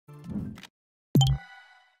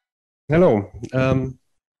Hello,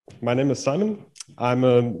 my name is Simon. I'm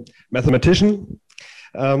a mathematician.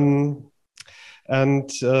 Um,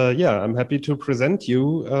 I'm happy to present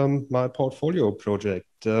you my portfolio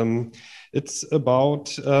project. It's about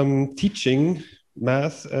teaching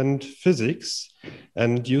math and physics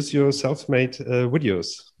and use your self-made videos.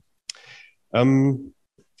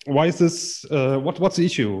 Why is this? What's the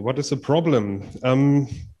issue? What is the problem?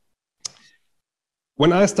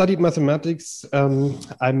 When I studied mathematics,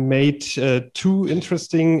 I made two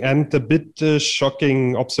interesting and a bit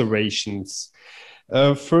shocking observations.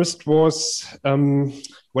 First was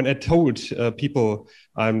when I told people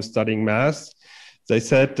I'm studying math, they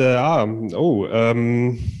said, so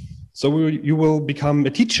you will become a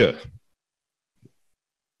teacher.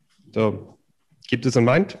 So keep this in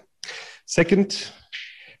mind. Second,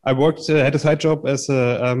 I had a side job as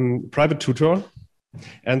a private tutor,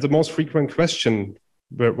 and the most frequent question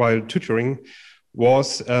while tutoring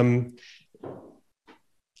was,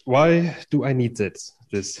 why do I need this?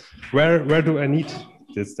 Where do I need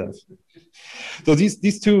this stuff? So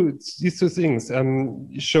these two things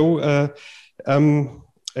show a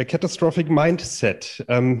catastrophic mindset.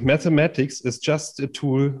 Mathematics is just a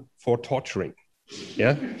tool for torturing.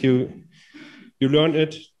 Yeah, you learn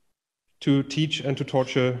it to teach and to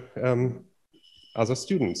torture other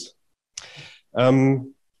students.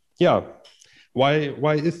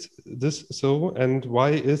 Why is this so, and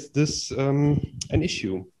why is this an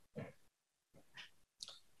issue?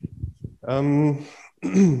 Why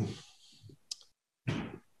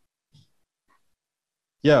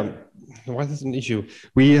is this an issue?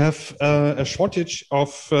 We have a shortage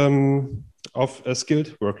of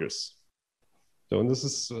skilled workers. So this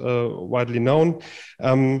is widely known.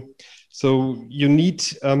 So you need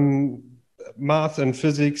math and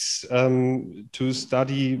physics to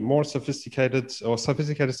study more sophisticated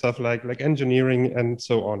stuff like engineering and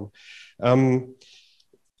so on.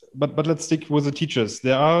 But let's stick with the teachers.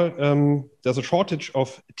 There's a shortage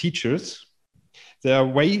of teachers. There are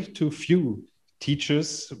way too few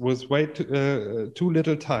teachers with way too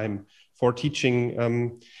little time for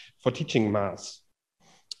teaching math.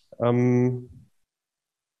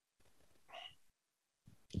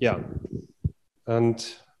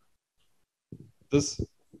 And this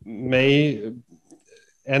may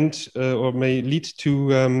end or may lead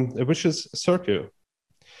to a vicious circle.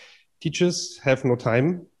 Teachers have no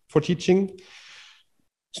time for teaching.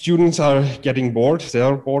 Students are getting bored. They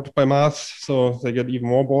are bored by math, so they get even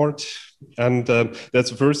more bored. And that's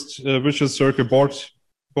the first vicious circle.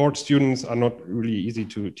 Bored students are not really easy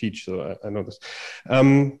to teach, so I know this.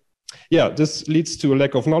 This leads to a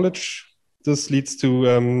lack of knowledge. This leads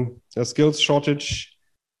to a skills shortage.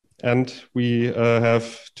 And we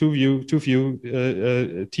have too few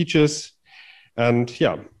teachers, and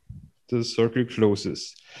the circle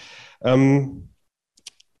closes.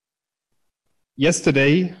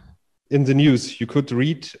 Yesterday in the news, you could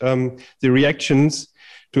read the reactions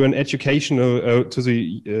to an educational to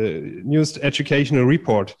the newest educational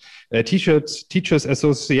report. Teachers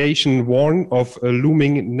Association warn of a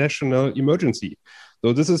looming national emergency.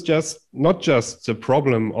 So this is not just the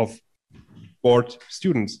problem of bored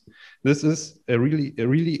students. This is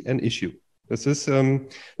really an issue. This is a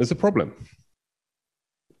problem.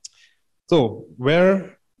 So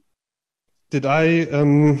where do I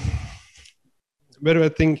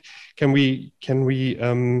think can we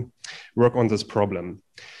work on this problem?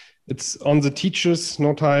 It's on the teachers,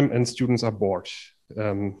 no time, and students are bored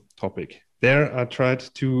topic. There I tried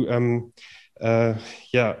to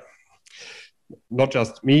not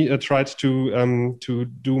just me. I tried to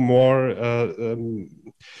do more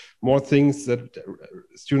things that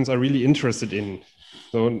students are really interested in.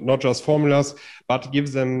 So not just formulas, but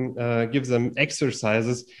give them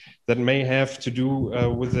exercises that may have to do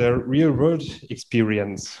with their real world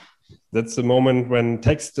experience. That's the moment when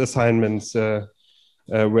text assignments were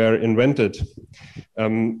invented.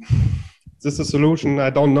 This is a solution,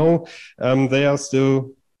 I don't know. They are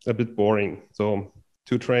still a bit boring. So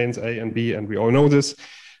 2 trains, A and B, and we all know this.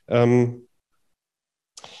 So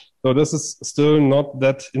this is still not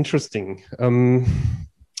that interesting.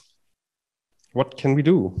 What can we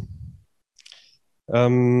do?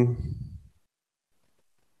 In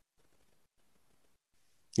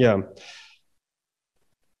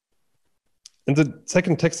the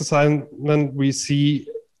second text assignment, we see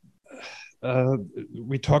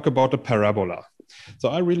we talk about a parabola. So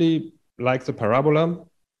I really like the parabola.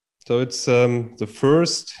 So it's the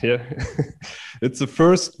first it's the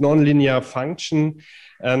first nonlinear function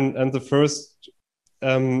and the first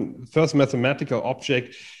mathematical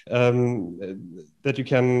object that you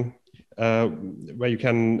can where you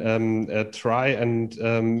can try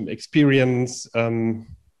and experience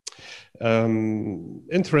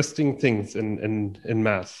interesting things in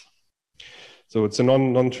math. So it's a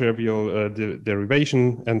non-trivial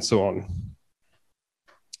derivation and so on.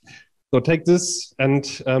 So take this and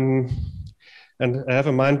have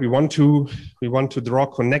in mind we want to draw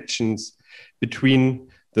connections between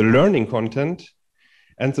the learning content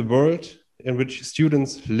and the world in which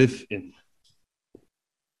students live in.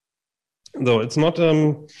 Though it's not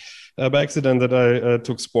by accident that I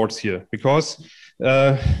took sports here, because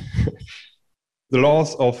the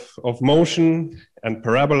laws of motion and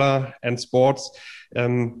parabola and sports,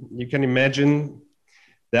 you can imagine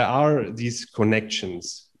there are these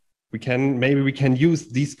connections. Maybe we can use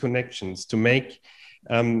these connections to make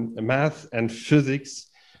math and physics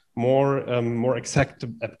more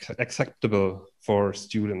acceptable for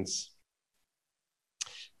students.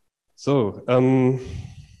 So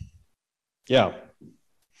yeah,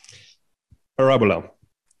 parabola.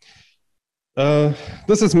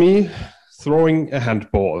 This is me throwing a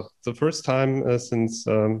handball. The first time since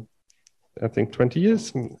I think 20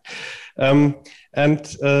 years.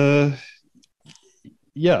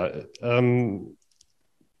 Yeah,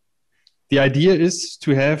 the idea is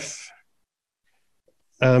to have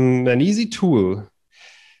an easy tool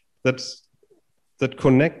that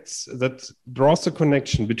draws a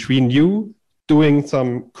connection between you doing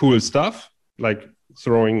some cool stuff, like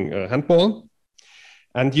throwing a handball,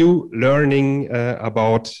 and you learning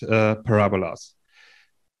about parabolas.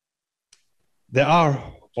 There are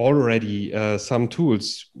already some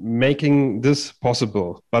tools making this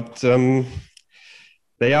possible, but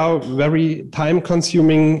they are very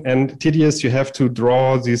time-consuming and tedious. You have to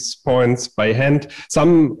draw these points by hand.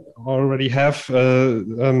 Some already have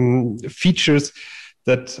features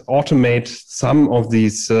that automate some of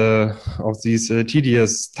these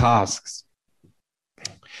tedious tasks.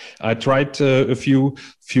 I tried a few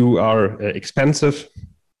are expensive.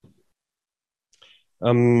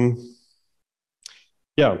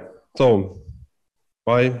 Yeah, so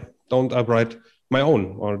why don't I write my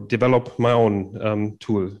own or develop my own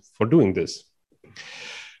tool for doing this?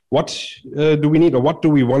 What do we need, or what do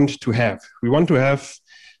we want to have? We want to have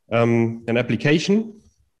an application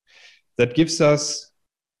that gives us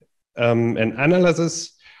an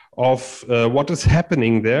analysis of what is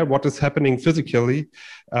happening there, what is happening physically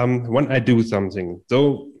when I do something.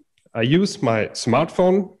 So I use my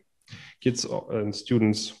smartphone. Kids and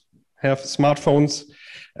students have smartphones,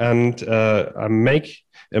 and I make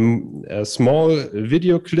a small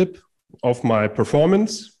video clip of my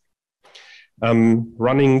performance,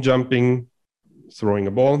 running, jumping, throwing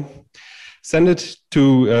a ball, send it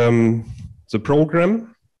to the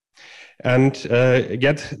program, and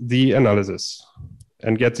get the analysis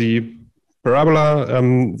and get the parabola,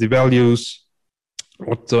 the values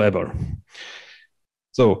whatsoever.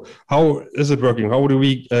 So how is it working? How do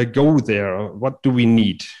we go there? What do we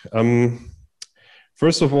need?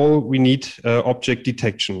 First of all, we need object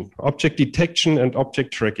detection. Object detection and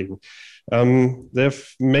object tracking.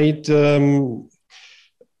 They've made,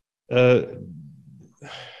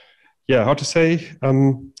 yeah, how to say?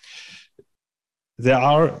 There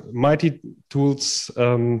are mighty tools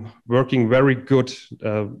working very good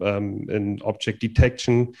in object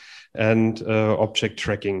detection and object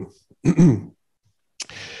tracking.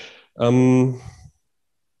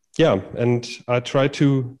 Yeah, and I try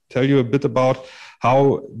to tell you a bit about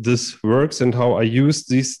how this works and how I use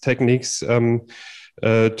these techniques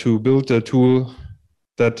to build a tool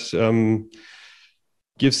that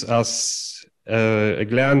gives us a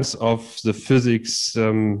glance of the physics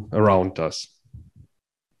around us.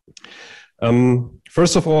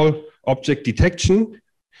 First of all, object detection.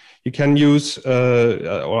 You can use,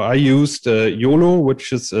 or I used YOLO,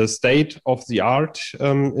 which is a state-of-the-art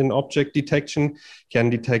in object detection,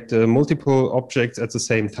 can detect multiple objects at the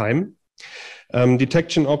same time.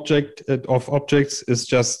 Detection of objects is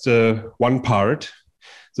just one part.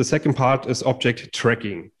 The second part is object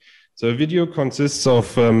tracking. So a video consists of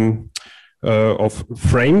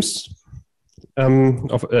frames,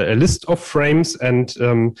 of a list of frames, and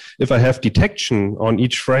if I have detection on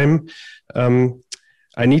each frame,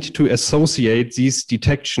 I need to associate these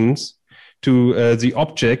detections to the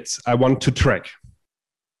objects I want to track.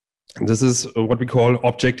 And this is what we call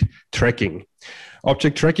object tracking.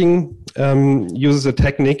 Object tracking uses a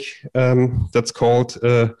technique that's called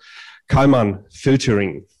Kalman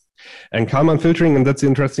filtering. And Kalman filtering, and that's the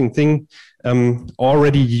interesting thing,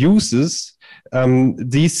 already uses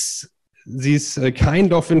these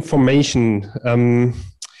kind of information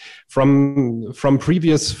from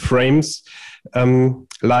previous frames,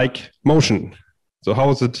 like motion. So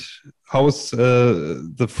how how's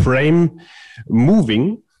the frame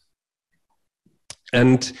moving,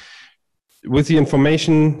 and with the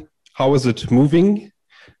information how is it moving,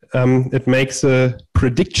 it makes a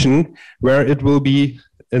prediction where it will be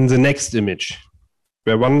in the next image,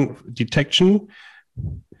 where one detection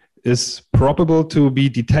is probable to be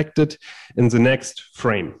detected in the next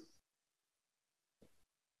frame.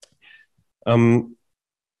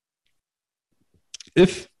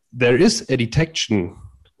 If there is a detection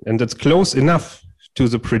and it's close enough to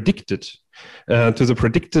the predicted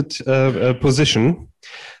position,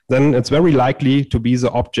 then it's very likely to be the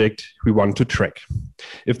object we want to track.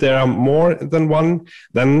 If there are more than one,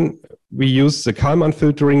 then we use the Kalman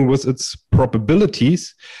filtering with its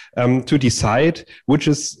probabilities to decide which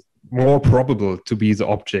is more probable to be the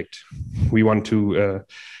object we want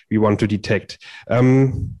to detect.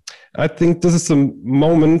 I think this is a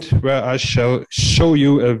moment where I shall show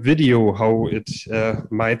you a video how it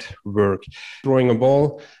might work. Throwing a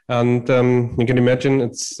ball, and you can imagine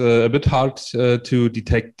it's a bit hard to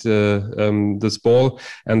detect this ball,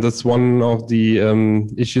 and that's one of the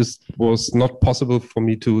issues was not possible for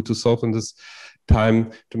me to solve in this time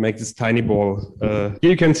to make this tiny ball.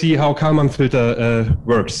 Here you can see how Kalman filter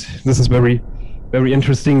works. This is very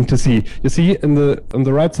interesting to see. You see on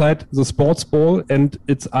the right side the sports ball and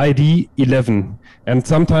its ID 11, and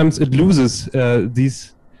sometimes it loses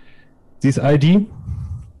these ID,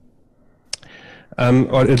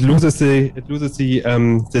 or it loses the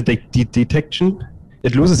detection.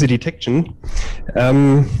 It loses the detection,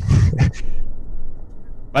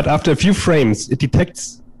 but after a few frames it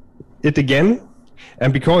detects it again,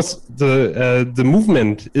 and because the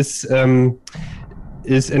movement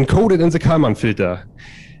is encoded in the Kalman filter,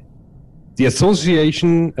 the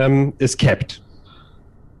association is kept.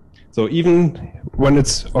 So even when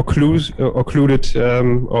it's occluded,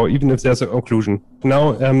 or even if there's an occlusion.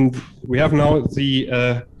 Now we have now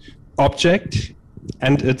the object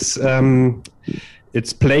and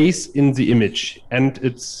its place in the image, and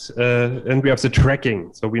we have the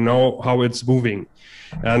tracking, so we know how it's moving.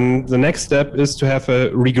 And the next step is to have a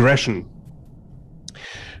regression.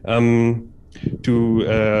 To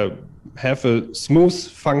have a smooth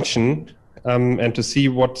function and to see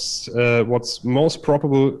what's most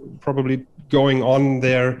probably going on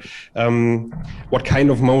there. What kind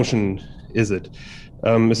of motion is it?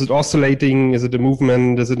 Is it oscillating? Is it a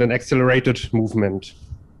movement? Is it an accelerated movement?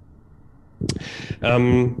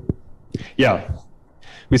 Yeah,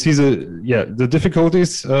 we see the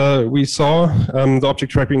difficulties we saw. The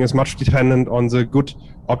object tracking is much dependent on the good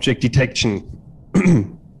object detection,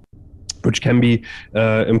 which can be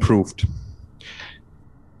improved.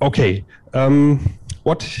 Okay,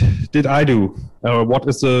 what did I do? What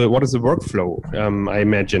is the workflow? I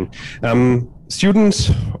imagine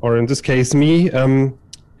students, or in this case me,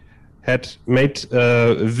 had made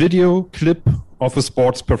a video clip of a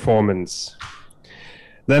sports performance.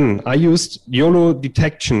 Then I used YOLO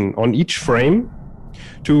detection on each frame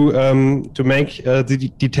to make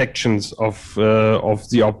the detections of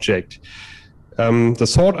the object. The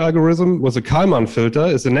sort algorithm with a Kalman filter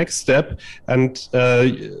is the next step and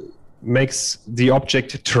makes the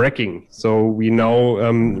object tracking. So we know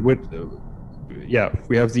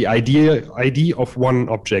we have the ID of one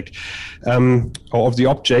object, or of the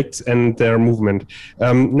objects and their movement.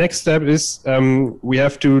 Next step is we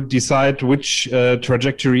have to decide which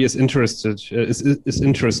trajectory is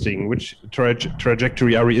interesting. Which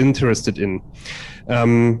trajectory are we interested in?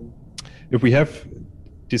 If we have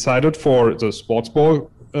decided for the sports ball,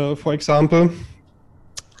 for example,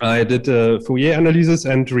 I did a Fourier analysis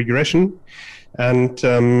and regression, and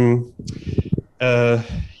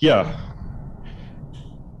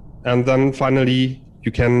and then finally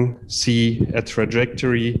you can see a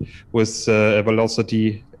trajectory with a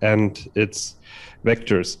velocity and its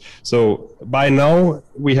vectors. So by now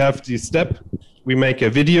we have the step, we make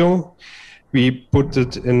a video, we put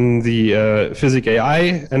it in the Physics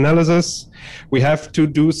AI analysis. We have to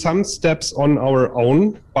do some steps on our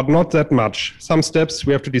own, but not that much. Some steps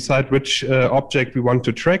we have to decide which object we want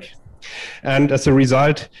to track. And as a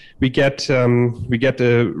result, we get a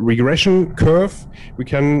regression curve. We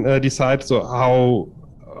can decide how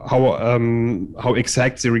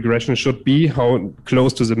exact the regression should be, how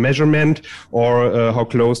close to the measurement, or how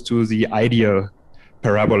close to the ideal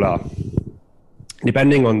parabola.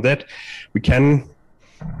 Depending on that, we can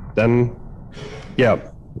then,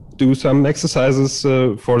 do some exercises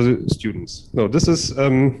for the students. So this is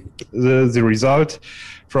the result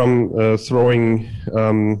from throwing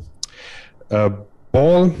a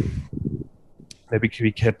ball. Maybe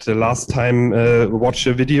we could last time watch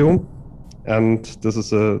a video, and this is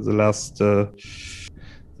the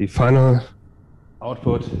the final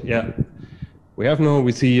output, yeah.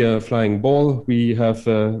 We see a flying ball, we have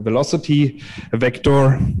a velocity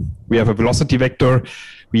vector, we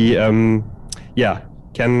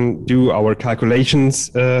can do our calculations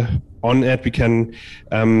on it, we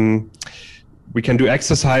can do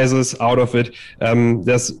exercises out of it.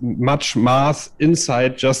 There's much math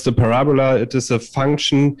inside just a parabola. It is a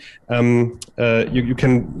function, you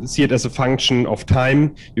can see it as a function of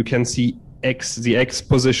time, you can see the x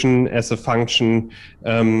position as a function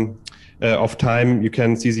of time. You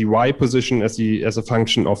can see the y position as a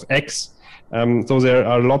function of x. So there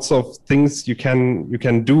are lots of things you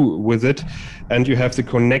can do with it, and you have the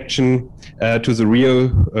connection to the real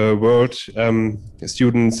world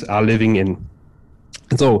students are living in.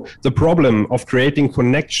 So the problem of creating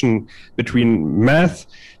connection between math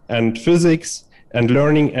and physics and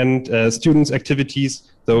learning and students'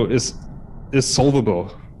 activities, though, is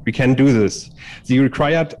solvable. We can do this. The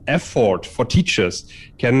required effort for teachers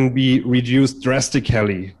can be reduced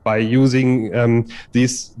drastically by using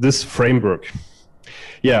this framework.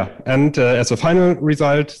 Yeah, and as a final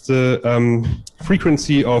result, the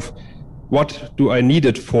frequency of what do I need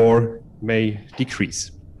it for may decrease.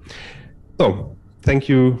 So, thank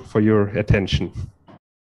you for your attention.